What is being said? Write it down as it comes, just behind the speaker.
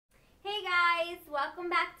guys, welcome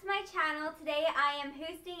back to my channel. Today I am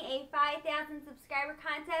hosting a 5,000 subscriber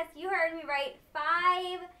contest. You heard me right,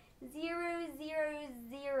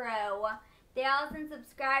 5,000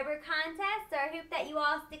 subscriber contest. So I hope that you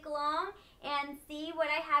all stick along and see what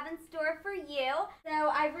I have in store for you. So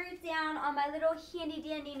I wrote down on my little handy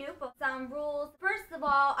dandy notebook some rules. First of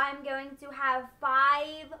all, I'm going to have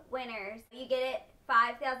 5 winners. You get it?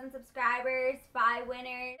 5,000 subscribers, 5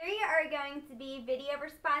 winners. 3 are going to be video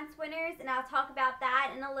response winners, and I'll talk about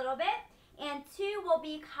that in a little bit. And 2 will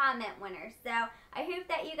be comment winners. So I hope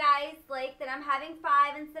that you guys like that I'm having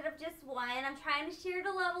 5 instead of just 1. I'm trying to share the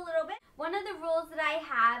love a little bit. One of the rules that I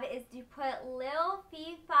have is to put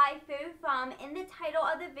lilfeefifofum in the title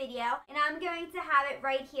of the video, and I'm going to have it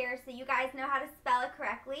right here so you guys know how to spell it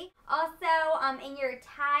correctly. Also, in your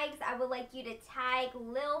tags, I would like you to tag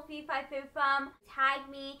lilfeefifofum. Tag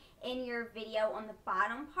me in your video on the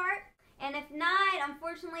bottom part. And if not,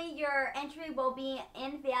 unfortunately, your entry will be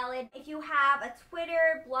invalid. If you have a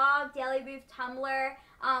Twitter, blog, Daily Booth, Tumblr,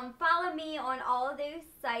 follow me on all of those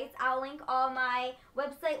sites. I'll link all my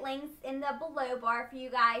website links in the below bar for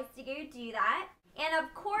you guys to go do that. And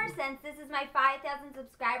of course, since this is my 5,000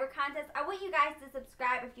 subscriber contest, I want you guys to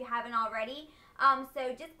subscribe if you haven't already.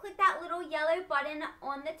 So just click that little yellow button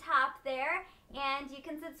on the top there, and you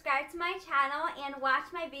can subscribe to my channel and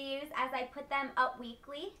watch my videos as I put them up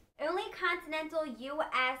weekly. Only Continental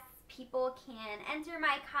US people can enter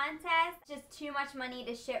my contest. Just too much money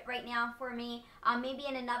to ship right now for me. Maybe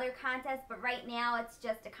in another contest, but right now it's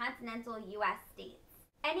just a Continental US states.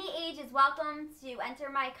 Any age is welcome to enter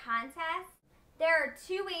my contest. There are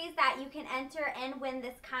 2 ways that you can enter and win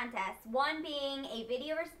this contest. One being a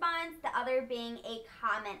video response, the other being a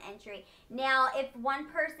comment entry. Now, if one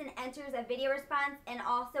person enters a video response and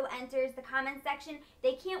also enters the comment section,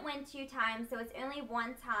 they can't win 2 times, so it's only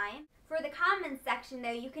 1 time. For the comment section,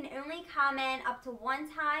 though, you can only comment up to 1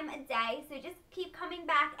 time a day, so just keep coming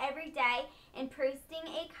back every day and posting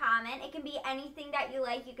a comment. It can be anything that you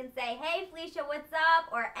like. You can say, hey, Felicia, what's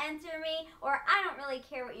up? Or enter me, or I don't really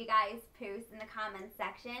care what you guys post in the comment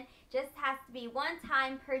section. Just has to be 1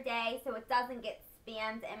 time per day so it doesn't get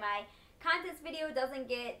spammed and my contest video doesn't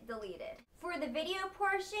get deleted. For the video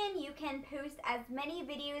portion, you can post as many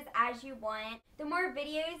videos as you want. The more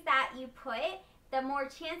videos that you put, the more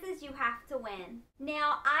chances you have to win.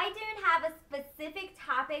 Now, I don't have a specific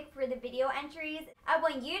topic for the video entries. I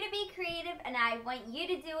want you to be creative and I want you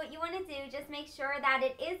to do what you want to do. Just make sure that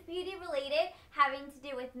it is beauty related, having to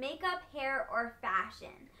do with makeup, hair, or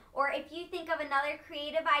fashion. Or if you think of another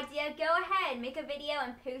creative idea, go ahead, make a video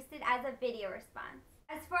and post it as a video response.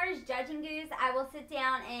 As far as judging goes, I will sit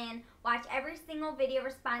down and watch every single video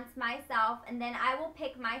response myself, and then I will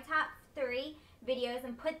pick my top 3 videos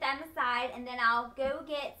and put them aside, and then I'll go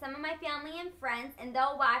get some of my family and friends and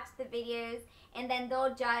they'll watch the videos and then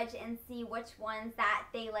they'll judge and see which ones that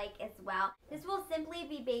they like as well. This will simply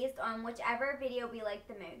be based on whichever video we like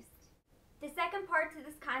the most. The second part to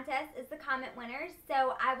this contest is the comment winners.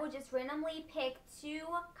 So I will just randomly pick 2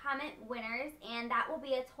 comment winners, and that will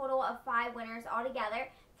be a total of 5 winners altogether.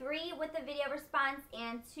 3 with the video response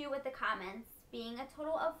and 2 with the comments, being a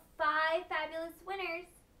total of 5 fabulous winners.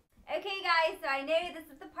 Okay guys, so I know this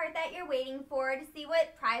is the part that you're waiting for to see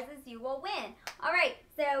what prizes you will win. Alright,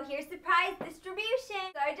 so here's the prize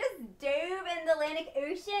distribution. So I just dove in the Atlantic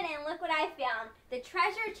Ocean and look what I found. The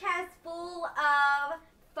treasure chest full of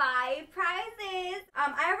 5 prizes.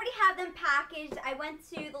 I already have them packaged. I went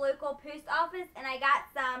to the local post office and I got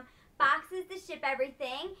some boxes to ship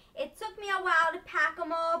everything. It took me a while to pack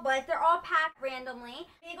them all, but they're all packed randomly.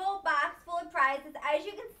 Big old box full of prizes. As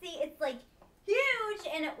you can see, it's like huge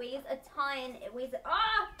and it weighs a ton. It weighs,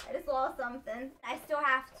 I just lost something. I still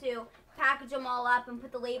have to package them all up and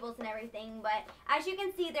put the labels and everything, but as you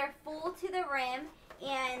can see, they're full to the rim.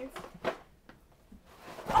 And oh no,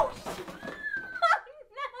 oh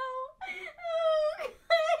gosh.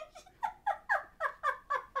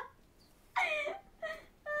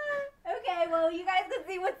 Okay, well, you guys can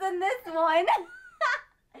see what's in this one.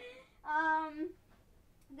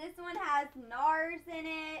 This one has NARS in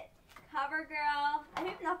it, CoverGirl. I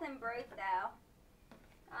hope nothing broke though.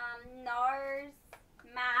 NARS,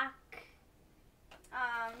 MAC,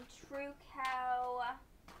 Truco,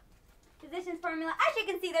 Physicians Formula. As you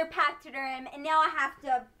can see, they're packed to the rim, and now I have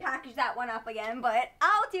to package that one up again, but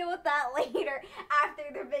I'll deal with that later after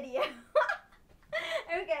the video.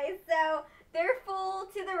 Okay, so they're full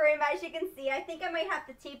to the rim, as you can see. I think I might have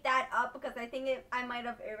to tape that up because I think I might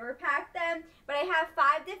have overpacked them. But I have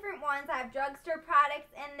 5 different ones. I have drugstore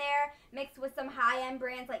products in there mixed with some high-end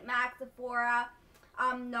brands like MAC, Sephora,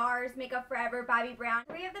 NARS, Makeup Forever, Bobbi Brown.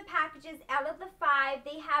 3 of the packages out of the 5,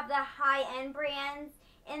 they have the high-end brands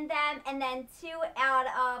in them, and then 2 out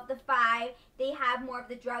of the 5, they have more of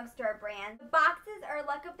the drugstore brands. The boxes are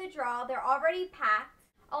luck of the draw. They're already packed.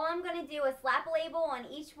 All I'm going to do is slap a label on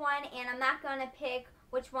each one, and I'm not going to pick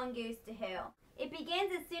which one goes to who. It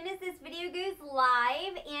begins as soon as this video goes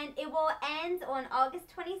live, and it will end on August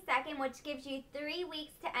 22nd, which gives you 3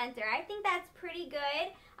 weeks to enter. I think that's pretty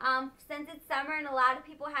good since it's summer and a lot of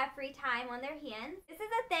people have free time on their hands. This is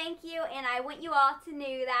a thank you, and I want you all to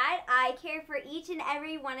know that I care for each and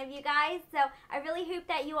every one of you guys, so I really hope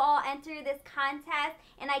that you all enter this contest,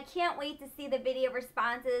 and I can't wait to see the video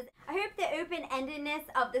responses. I hope the open-endedness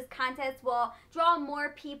of this contest will draw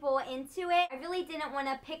more people into it. I really didn't want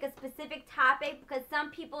to pick a specific topic because some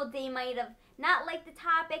people, they might have not liked the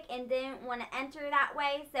topic and didn't want to enter that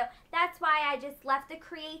way, so that's why I just left the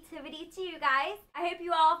creativity to you guys. I hope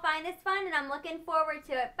you all find this fun, and I'm looking forward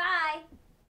to it. Bye!